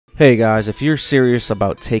Hey guys, if you're serious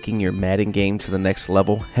about taking your Madden game to the next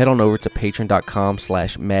level, head on over to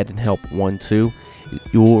patreon.com/MaddenHelp12.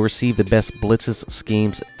 You will receive the best blitzes,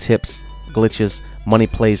 schemes, tips, glitches, money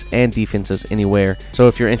plays, and defenses anywhere. So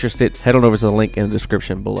if you're interested, head on over to the link in the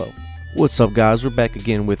description below. What's up guys, we're back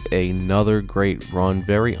again with another great run,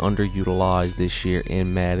 very underutilized this year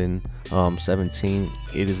in Madden 17.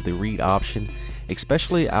 It is the read option,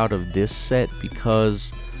 especially out of this set,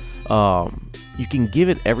 because you can give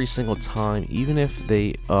it every single time, even if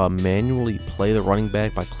they manually play the running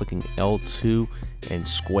back by clicking L2 and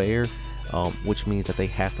square, which means that they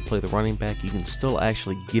have to play the running back. You can still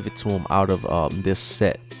actually give it to them out of this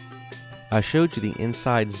set. I showed you the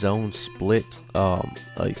inside zone split a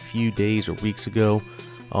few days or weeks ago.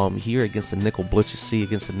 Here against the nickel blitz, you see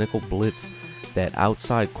against the nickel blitz, that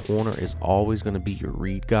outside corner is always going to be your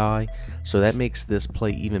read guy. So that makes this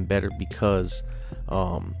play even better because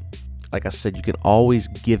like I said, you can always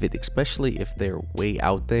give it, especially if they're way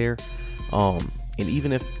out there. And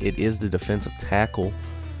even if it is the defensive tackle,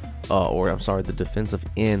 or I'm sorry, the defensive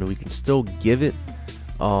end, we can still give it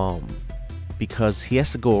because he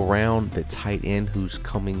has to go around the tight end who's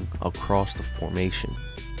coming across the formation.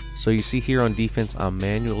 So you see here on defense, I'm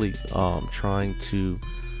manually trying to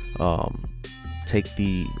take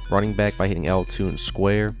the running back by hitting L2 and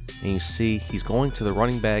square. And you see he's going to the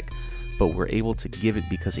running back, but we're able to give it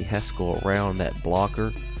because he has to go around that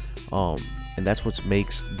blocker, and that's what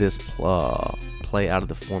makes this play out of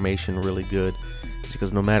the formation really good. It's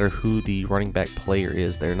because no matter who the running back player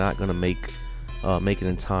is, they're not going to make it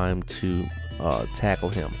in time to tackle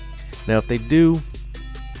him. Now, if they do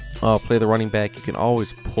play the running back, you can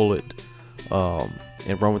always pull it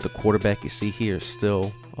and run with the quarterback. You see here,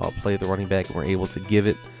 still play the running back, and we're able to give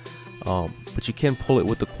it. But you can pull it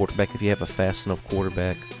with the quarterback if you have a fast enough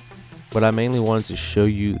quarterback. But I mainly wanted to show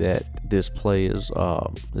you that this play is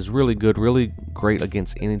really good, really great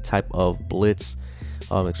against any type of blitz,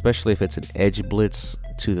 especially if it's an edge blitz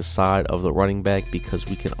to the side of the running back, because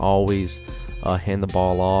we can always hand the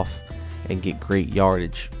ball off and get great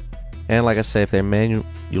yardage. And like I said, if they're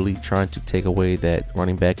manually trying to take away that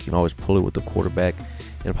running back, you can always pull it with the quarterback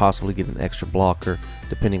and possibly get an extra blocker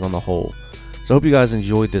depending on the hole. So I hope you guys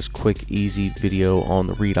enjoyed this quick, easy video on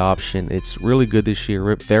the read option. It's really good this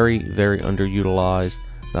year, very, very underutilized.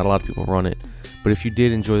 Not a lot of people run it. But if you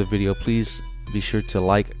did enjoy the video, please be sure to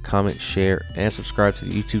like, comment, share, and subscribe to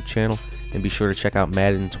the YouTube channel. And be sure to check out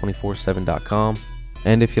Madden247.com.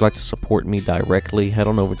 And if you'd like to support me directly, head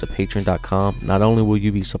on over to patreon.com. Not only will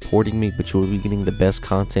you be supporting me, but you will be getting the best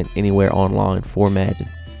content anywhere online for Madden.